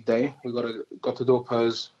our big day. We got to do a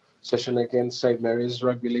pose session against St. Mary's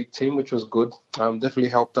rugby league team, which was good. Definitely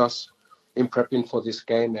helped us in prepping for this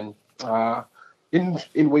game. And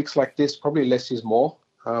in weeks like this, probably less is more.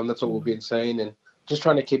 That's what we've been saying, and just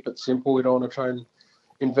trying to keep it simple. We don't want to try and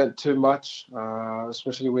invent too much,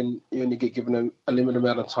 especially when you only get given a limited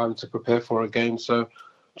amount of time to prepare for a game. So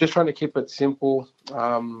just trying to keep it simple.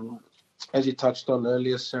 As you touched on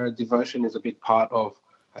earlier, Sarah, devotion is a big part of,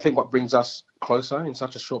 I think, what brings us closer in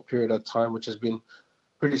such a short period of time, which has been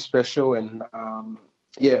pretty special. And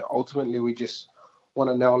ultimately we just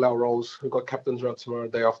want to nail our roles. We've got captain's run tomorrow,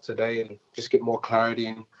 day off today, and just get more clarity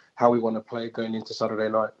in how we want to play going into Saturday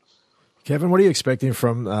night. Kevin, what are you expecting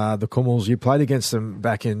from the Kumuls? You played against them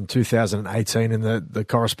back in 2018 in the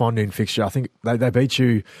corresponding fixture. I think they beat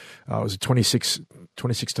you, it was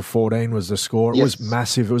 26-14 was the score. It Yes. was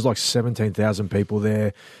massive. It was like 17,000 people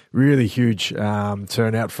there. Really huge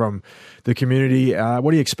turnout from the community.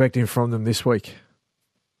 What are you expecting from them this week?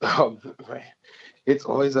 Oh, man. It's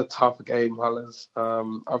always a tough game, Hollis.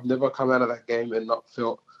 I've never come out of that game and not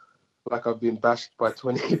felt like I've been bashed by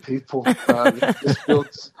 20 people.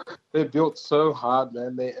 They're built so hard,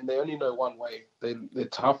 man. They only know one way. They're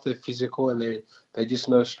tough, they're physical, and they just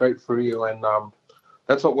know straight through you. And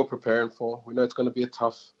that's what we're preparing for. We know it's going to be a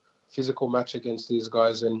tough physical match against these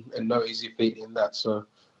guys, and no easy feat in that. So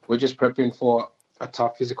we're just prepping for a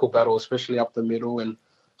tough physical battle, especially up the middle, and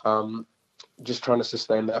just trying to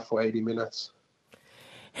sustain that for 80 minutes.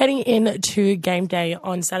 Heading into game day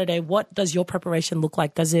on Saturday, what does your preparation look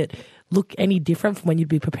like? Does it look any different from when you'd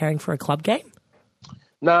be preparing for a club game?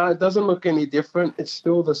 No, it doesn't look any different. It's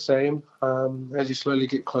still the same. As you slowly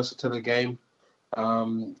get closer to the game,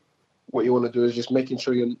 what you want to do is just making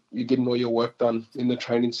sure you're getting all your work done in the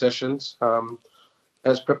training sessions.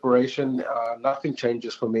 As preparation, nothing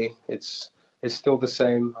changes for me. It's still the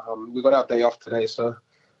same. We got our day off today, so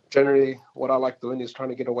generally what I like doing is trying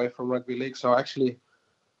to get away from rugby league. So I actually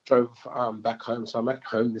drove back home. So I'm at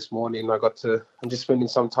home this morning. I'm just spending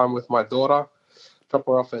some time with my daughter, drop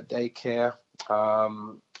her off at daycare,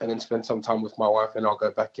 and then spend some time with my wife, and I'll go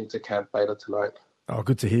back into camp later tonight. Oh,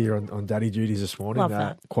 good to hear you on daddy duties this morning. Love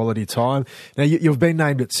that. Quality time. Now, you've been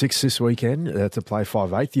named at 6 this weekend to play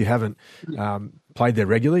 5/8. You haven't played there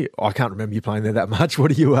regularly. I can't remember you playing there that much.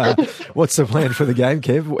 What's the plan for the game,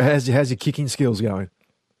 Kev? How's your kicking skills going?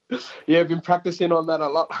 Yeah, I've been practicing on that a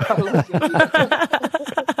lot.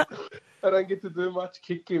 I don't get to do much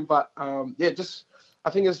kicking, but I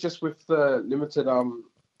think it's just with the limited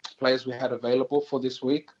players we had available for this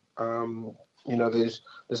week.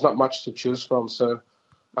 There's not much to choose from. So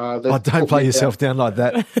don't play yourself down like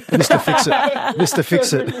that, Mr. Fix It. Mr.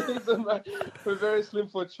 Fix It. We're very slim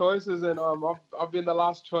for choices, and I've been the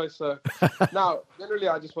last choice. So now, generally,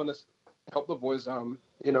 I just want to help the boys.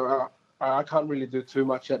 I can't really do too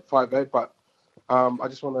much at 5'8", but I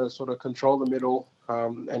just want to sort of control the middle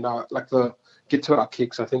and like to get to our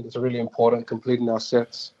kicks. I think it's really important, completing our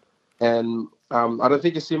sets. And I don't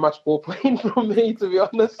think you see much ball playing from me, to be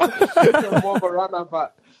honest. I'm more of a runner,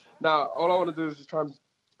 but now all I want to do is just try and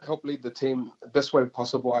help lead the team the best way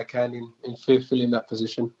possible I can in filling that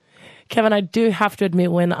position. Kevin, I do have to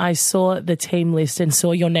admit, when I saw the team list and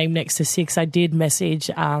saw your name next to 6, I did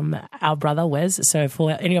message our brother, Wes. So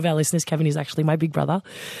for any of our listeners, Kevin is actually my big brother.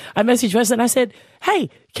 I messaged Wes and I said,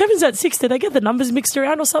 hey, Kevin's at 6. Did they get the numbers mixed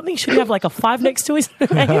around or something? Should he have like a 5 next to his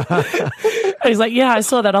name? And he's like, yeah, I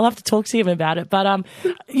saw that. I'll have to talk to him about it. But,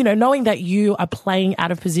 knowing that you are playing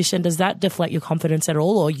out of position, does that deflate your confidence at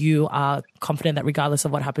all? Or you are confident that regardless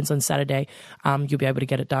of what happens on Saturday, you'll be able to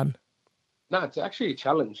get it done? No, it's actually a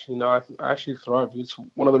challenge. I actually thrive. It's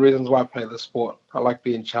one of the reasons why I play the sport. I like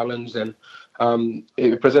being challenged, and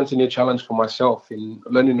it presents a new challenge for myself in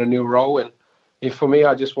learning a new role. And for me,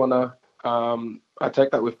 I just want to, I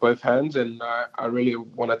take that with both hands, and I really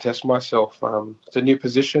want to test myself. It's a new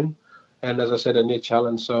position, and as I said, a new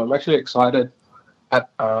challenge. So I'm actually excited at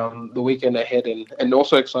the weekend ahead, and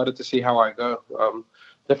also excited to see how I go.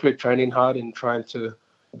 Definitely training hard and trying to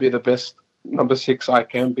be the best number 6 I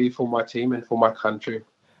can be for my team and for my country.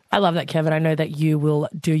 I love that, Kevin. I know that you will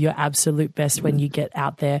do your absolute best when you get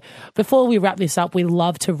out there. Before we wrap this up, we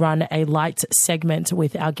love to run a light segment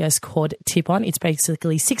with our guest called Tip On. It's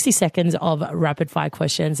basically 60 seconds of rapid fire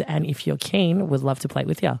questions, and if you're keen, we'd love to play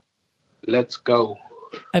with you. Let's go.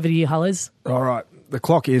 Over to you, Hullers. All right, the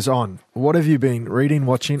clock is on. What have you been reading,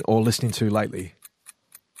 watching, or listening to lately?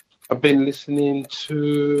 I've been listening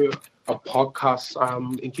to a podcast,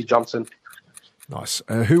 Inky Johnson. Nice.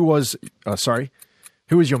 Who was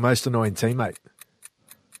your most annoying teammate?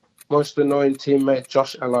 Most annoying teammate,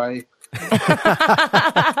 Josh Alai.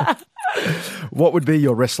 What would be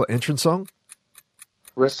your wrestler entrance song?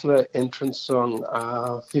 Wrestler entrance song,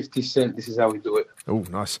 50 Cent, This Is How We Do It. Oh,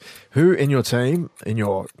 nice. Who in your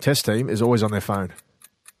test team, is always on their phone?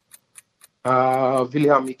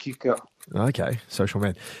 William Ikika. Okay, social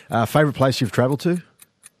man. Favourite place you've travelled to?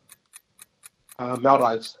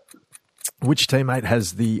 Maldives. Which teammate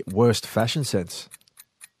has the worst fashion sense?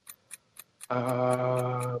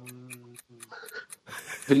 William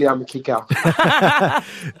Kika.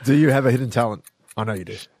 Do you have a hidden talent? I know you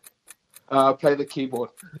do. Play the keyboard.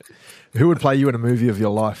 Who would play you in a movie of your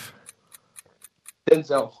life?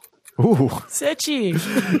 Denzel. Ooh. Searchy.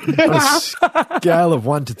 On a scale of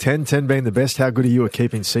 1 to 10, 10 being the best, how good are you at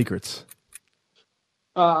keeping secrets?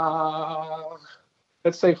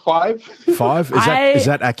 Let's say 5. 5? Is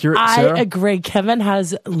that accurate, Sarah? I agree. Kevin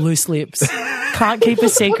has loose lips. can't keep a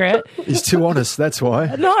secret. He's too honest, that's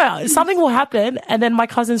why. No, something will happen, and then my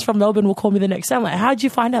cousins from Melbourne will call me the next day. I'm like, how'd you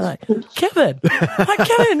find out? Like, Kevin,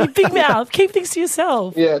 you big mouth, keep things to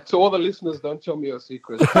yourself. Yeah, to all the listeners, don't tell me your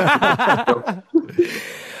secrets.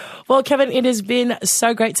 Well, Kevin, it has been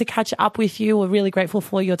so great to catch up with you. We're really grateful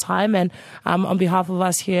for your time. And on behalf of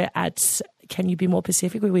us here at Can You Be More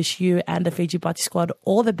Pacific, we wish you and the Fiji Bati squad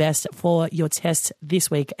all the best for your test this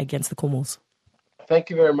week against the Kumals. Thank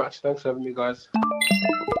you very much. Thanks for having me, guys.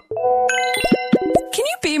 Can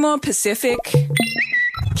you be more Pacific?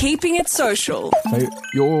 Keeping it social. So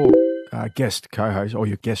your guest co-host or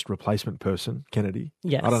your guest replacement person, Kennedy.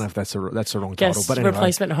 Yes. I don't know if that's the wrong Guest title, but anyway,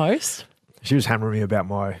 replacement host. she was hammering me about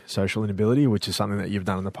my social inability, which is something that you've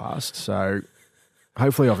done in the past. So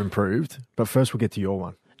hopefully I've improved. But first we'll get to your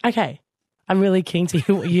one. Okay. I'm really keen to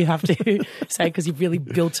hear what you have to say because you've really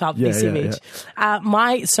built up this image. Yeah.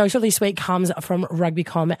 My social this week comes from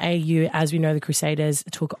Rugbycom AU. As we know, the Crusaders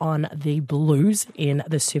took on the Blues in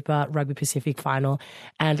the Super Rugby Pacific final.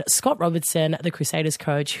 And Scott Robertson, the Crusaders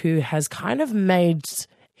coach, who has kind of made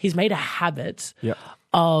a habit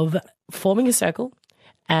of forming a circle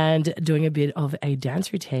and doing a bit of a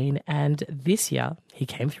dance routine. And this year, he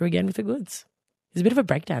came through again with the goods. He's a bit of a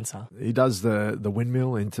breakdancer. He does the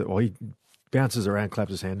windmill he bounces around,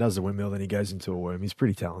 claps his hand, does the windmill, then he goes into a worm. He's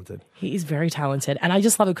pretty talented. He is very talented. And I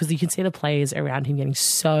just love it because you can see the players around him getting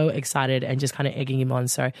so excited and just kind of egging him on.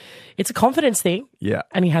 So it's a confidence thing. Yeah.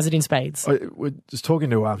 And he has it in spades. I was just talking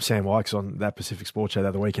to Sam Wykes on that Pacific Sports Show the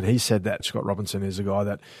other week, and he said that Scott Robinson is a guy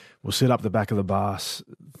that will sit up the back of the bus,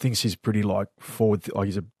 thinks he's pretty forward,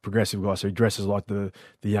 he's a progressive guy, so he dresses like the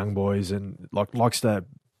young boys and likes to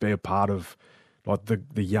be a part of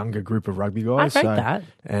the younger group of rugby guys. I rate that.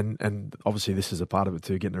 And obviously this is a part of it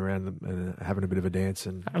too, getting around and having a bit of a dance.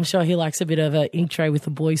 And I'm sure he likes a bit of an intro with the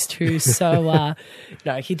boys too. So,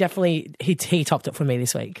 no, he definitely, he topped it for me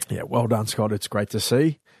this week. Yeah, well done, Scott. It's great to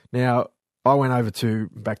see. Now, I went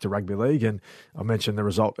back to rugby league, and I mentioned the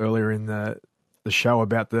result earlier in the show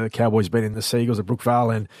about the Cowboys beating the Seagulls at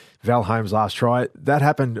Brookvale and Val Holmes' last try. That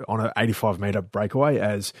happened on an 85-metre breakaway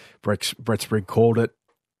as Brett Sprigg called it.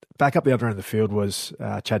 Back up the other end of the field was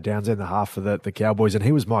Chad Downsend, the half for the Cowboys, and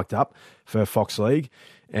he was mic'd up for Fox League.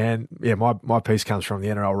 And, yeah, my piece comes from the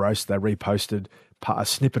NRL Roast. They reposted a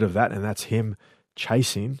snippet of that, and that's him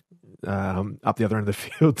chasing up the other end of the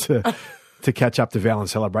field to catch up to Val and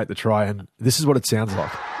celebrate the try. And this is what it sounds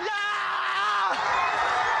like.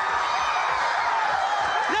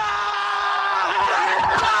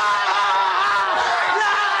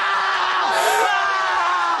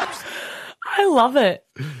 I love it.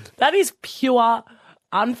 That is pure,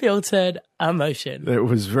 unfiltered emotion. It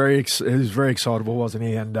was very excitable, wasn't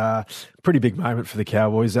he? And pretty big moment for the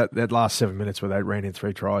Cowboys. That last 7 minutes where they ran in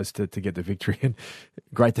 3 tries to get the victory. And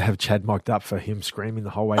great to have Chad mic'd up for him screaming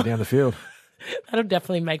the whole way down the field. That'll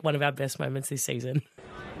definitely make one of our best moments this season.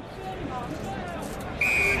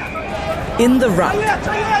 In the Ruck.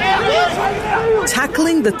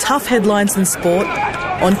 Tackling the tough headlines in sport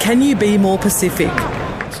on Can You Be More Pacific?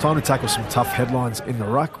 It's time to tackle some tough headlines in the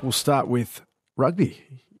ruck. We'll start with rugby,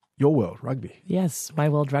 your world, rugby. Yes, my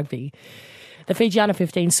world rugby. The Fiji Under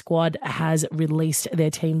 15 squad has released their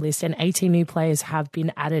team list, and 18 new players have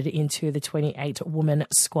been added into the 28-woman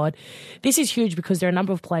squad. This is huge because there are a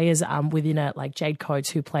number of players within it, like Jade Coates,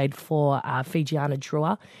 who played for Fijiana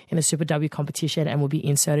Drua in the Super W competition and will be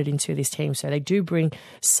inserted into this team. So they do bring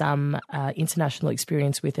some international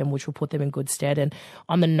experience with them, which will put them in good stead. And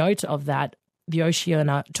on the note of that, the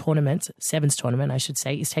Oceania tournament, Sevens tournament, I should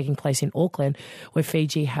say, is taking place in Auckland, where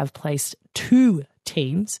Fiji have placed 2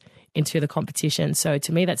 teams into the competition. So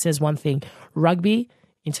to me, that says one thing. Rugby,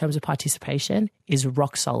 in terms of participation, is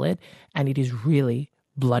rock solid, and it is really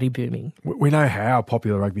bloody booming. We know how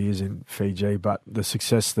popular rugby is in Fiji, but the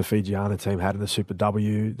success the Fijiana team had in the Super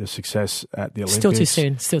W, the success at the Olympics. Still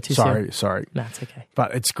too soon. Sorry. No, it's okay.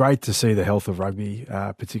 But it's great to see the health of rugby,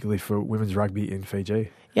 particularly for women's rugby in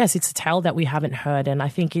Fiji. Yes, it's a tale that we haven't heard, and I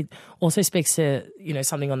think it also speaks to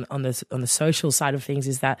something on the social side of things,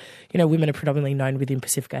 is that women are predominantly known within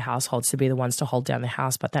Pacifica households to be the ones to hold down the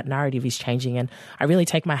house, but that narrative is changing, and I really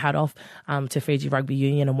take my hat off to Fiji Rugby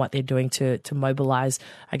Union and what they're doing to mobilise,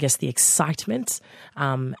 I guess, the excitement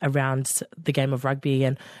around the game of rugby.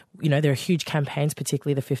 And there are huge campaigns,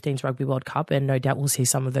 particularly the 15s Rugby World Cup, and no doubt we'll see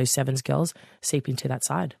some of those Sevens girls seep into that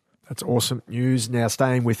side. That's awesome news. Now,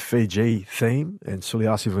 staying with Fiji theme, and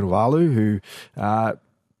Suliasi Vunivalu, who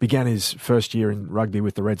began his first year in rugby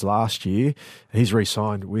with the Reds last year. He's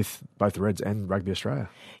re-signed with both the Reds and Rugby Australia.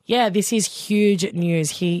 Yeah, this is huge news.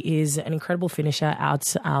 He is an incredible finisher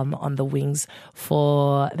out on the wings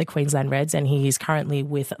for the Queensland Reds, and he is currently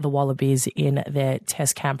with the Wallabies in their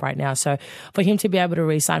test camp right now. So for him to be able to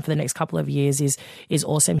re-sign for the next couple of years is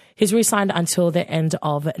awesome. He's re-signed until the end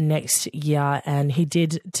of next year, and he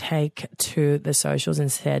did take to the socials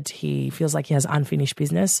and said he feels like he has unfinished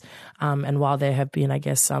business. And while there have been, I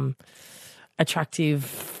guess, some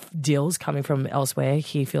attractive deals coming from elsewhere,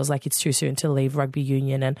 he feels like it's too soon to leave rugby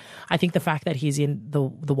union. And I think the fact that he's in the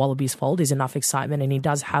Wallabies fold is enough excitement, and he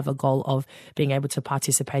does have a goal of being able to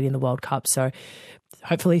participate in the World Cup. So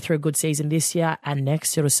hopefully through a good season this year and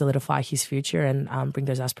next, it'll solidify his future and bring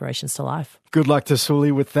those aspirations to life. Good luck to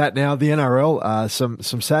Sully with that. Now, the NRL,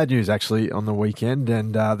 some sad news actually on the weekend,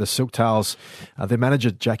 and the Silktails, their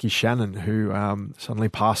manager Jackie Shannon, who suddenly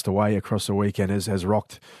passed away across the weekend, has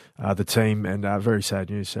rocked the team, and very sad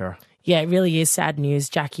news, Sarah. Yeah, it really is sad news.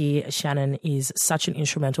 Jackie Shannon is such an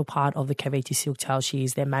instrumental part of the Cavite Silktails. She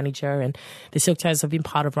is their manager, and the Silktails have been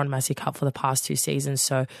part of Ron Massey Cup for the past 2 seasons.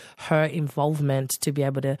 So her involvement to be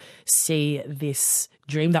able to see this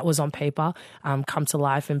dream that was on paper come to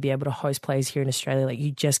life and be able to host players here in Australia, like,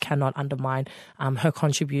 you just cannot undermine her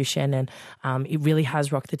contribution, and it really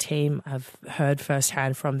has rocked the team. I've heard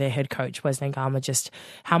firsthand from their head coach Wes Ngama just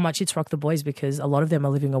how much it's rocked the boys, because a lot of them are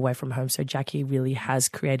living away from home. So Jackie really has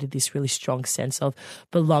created this really strong sense of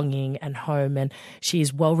belonging and home, and she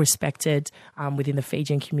is well respected within the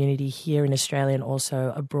Fijian community here in Australia and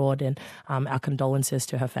also abroad, and our condolences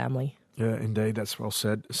to her family. Yeah, indeed. That's well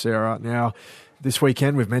said, Sarah. Now, this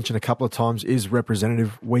weekend, we've mentioned a couple of times, is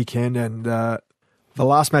representative weekend, and the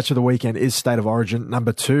last match of the weekend is State of Origin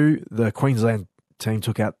number 2. The Queensland team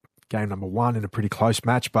took out game number 1 in a pretty close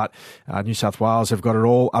match, but New South Wales have got it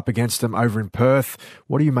all up against them over in Perth.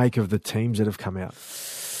 What do you make of the teams that have come out?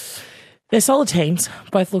 They're solid teams.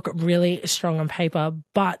 Both look really strong on paper,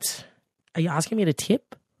 but are you asking me to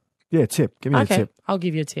tip? Yeah, tip. Give me a tip. I'll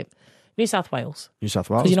give you a tip. New South Wales. New South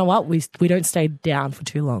Wales. Because you know what? We don't stay down for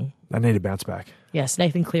too long. They need to bounce back. Yes,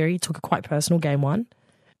 Nathan Cleary took a quite personal game 1,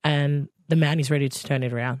 and the man is ready to turn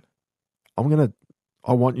it around. I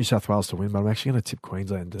want New South Wales to win, but I'm actually going to tip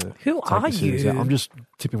Queensland to Who take are the series out. you? I'm just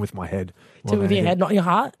tipping with my head. Tip with your head, not your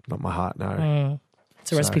heart? Not my heart, no.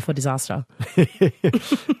 It's a recipe for disaster.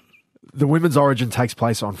 The Women's Origin takes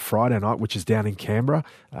place on Friday night, which is down in Canberra.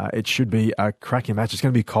 It should be a cracking match. It's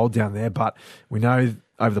going to be cold down there, but we know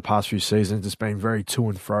over the past few seasons it's been very to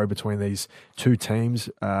and fro between these two teams.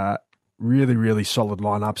 Really, really solid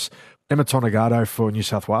lineups. Emma Tonegado for New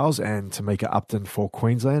South Wales and Tamika Upton for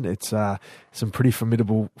Queensland. It's some pretty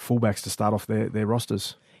formidable fullbacks to start off their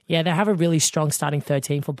rosters. Yeah, they have a really strong starting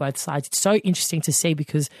 13 for both sides. It's so interesting to see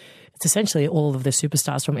because it's essentially all of the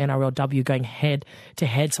superstars from NRLW going head to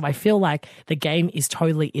head. So I feel like the game is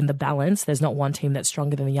totally in the balance. There's not one team that's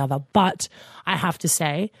stronger than the other. But I have to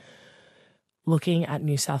say, looking at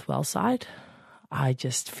New South Wales side, I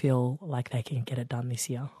just feel like they can get it done this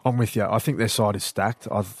year. I'm with you. I think their side is stacked.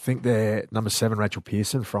 I think their number 7, Rachel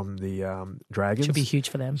Pearson from the Dragons. Should be huge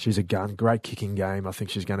for them. She's a gun. Great kicking game. I think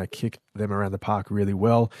she's going to kick them around the park really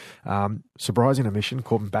well. Surprising omission.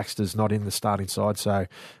 Corbin Baxter's not in the starting side. So,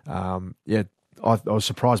 I was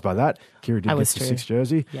surprised by that. Kiri did get the 6th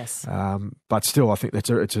jersey. Yes. But still, I think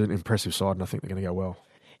it's an impressive side, and I think they're going to go well.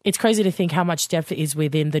 It's crazy to think how much depth is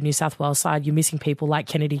within the New South Wales side. You're missing people like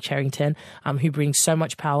Kennedy Charrington, who brings so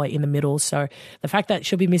much power in the middle. So the fact that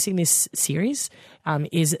she'll be missing this series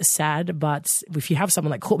is sad. But if you have someone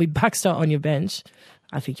like Corbin Baxter on your bench,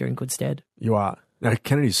 I think you're in good stead. You are. Now,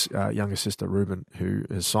 Kennedy's younger sister, Ruben, who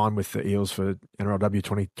has signed with the Eels for NRLW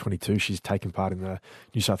 2022, she's taken part in the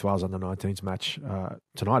New South Wales Under-19s match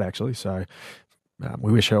tonight, actually. So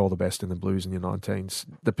we wish her all the best in the Blues and the 19s.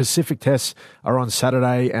 The Pacific Tests are on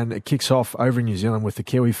Saturday, and it kicks off over in New Zealand with the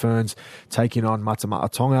Kiwi Ferns taking on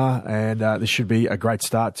Matama'a Tonga, and this should be a great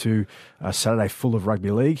start to a Saturday full of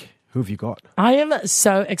rugby league. Who have you got? I am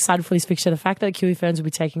so excited for this fixture. The fact that the Kiwi Ferns will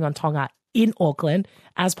be taking on Tonga in Auckland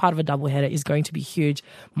as part of a doubleheader is going to be huge.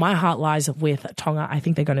 My heart lies with Tonga. I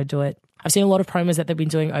think they're going to do it. I've seen a lot of promos that they've been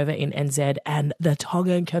doing over in NZ, and the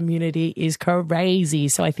Tongan community is crazy.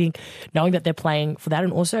 So I think knowing that they're playing for that,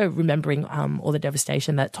 and also remembering all the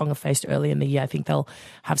devastation that Tonga faced early in the year, I think they'll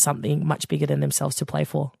have something much bigger than themselves to play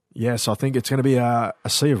for. Yes, I think it's going to be a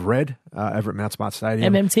sea of red over at Mount Smart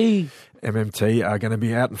Stadium. MMT are going to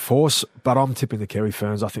be out in force, but I'm tipping the Kiwi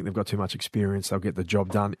Ferns. I think they've got too much experience. They'll get the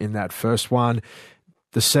job done in that first one.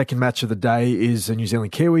 The second match of the day is the New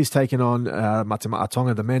Zealand Kiwis taking on Matama'a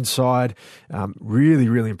Tonga, the men's side. Really,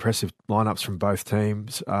 really impressive lineups from both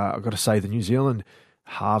teams. I've got to say the New Zealand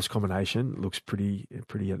halves combination looks pretty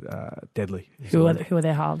deadly. Who are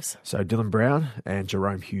their halves? So Dylan Brown and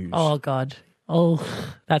Jerome Hughes. Oh, God. Oh,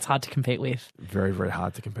 that's hard to compete with. Very, very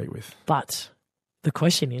hard to compete with. But the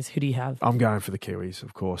question is, who do you have? I'm going for the Kiwis,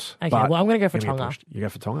 of course. Okay, well, I'm going to go for Tonga. You go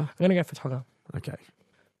for Tonga? I'm going to go for Tonga. Okay.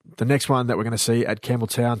 The next one that we're going to see at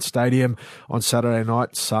Campbelltown Stadium on Saturday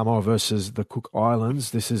night, Samoa versus the Cook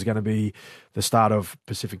Islands. This is going to be the start of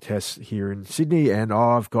Pacific Tests here in Sydney, and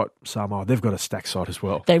I've got Samoa. They've got a stacked side as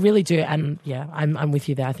well. They really do, and yeah, I'm with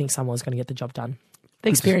you there. I think Samoa's going to get the job done. The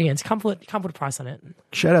experience, can't put a price on it.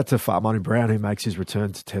 Shout out to Fa'amanu Brown, who makes his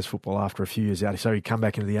return to Test football after a few years out. So he come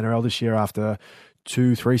back into the NRL this year after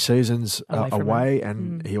 2-3 seasons away,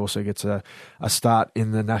 and he also gets a start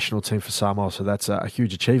in the national team for Samoa, so that's a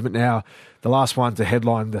huge achievement. Now, the last one to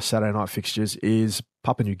headline the Saturday night fixtures is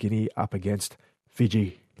Papua New Guinea up against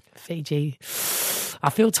Fiji. Fiji. I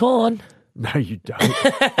feel torn. No, you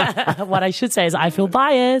don't. What I should say is I feel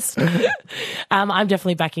biased. I'm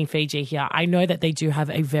definitely backing Fiji here. I know that they do have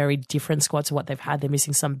a very different squad to what they've had. They're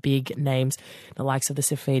missing some big names, the likes of the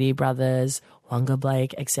Safidi brothers, Wanga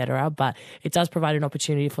Blake, etc. But it does provide an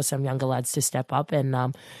opportunity for some younger lads to step up.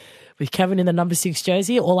 And with Kevin in the number 6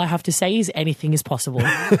 jersey, all I have to say is anything is possible.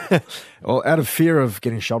 Well, out of fear of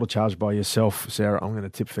getting shoulder charged by yourself, Sarah, I'm going to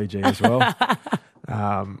tip Fiji as well.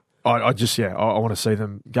 I want to see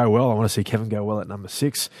them go well. I want to see Kevin go well at number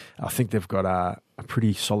 6. I think they've got a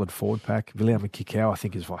pretty solid forward pack. Viliame Kikau, I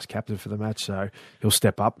think, is vice captain for the match, so he'll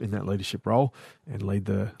step up in that leadership role and lead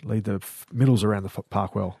the middles around the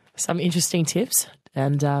park well. Some interesting tips,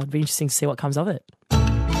 and it'll be interesting to see what comes of it.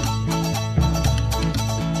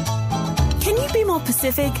 Can you be more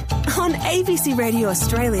Pacific? On ABC Radio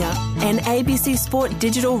Australia and ABC Sport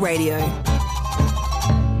Digital Radio.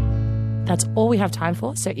 That's all we have time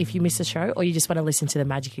for. So if you miss the show or you just want to listen to the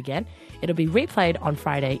magic again, it'll be replayed on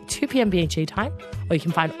Friday, 2 p.m. BHG time, or you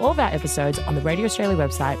can find all of our episodes on the Radio Australia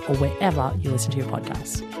website or wherever you listen to your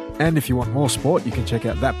podcasts. And if you want more sport, you can check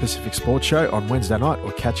out That Pacific Sports Show on Wednesday night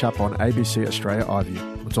or catch up on ABC Australia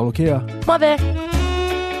iView. It's all here. Mother.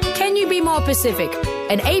 Can You Be More Pacific?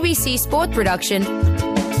 An ABC Sport production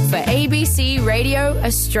for ABC Radio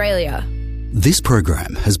Australia. This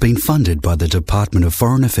program has been funded by the Department of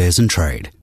Foreign Affairs and Trade.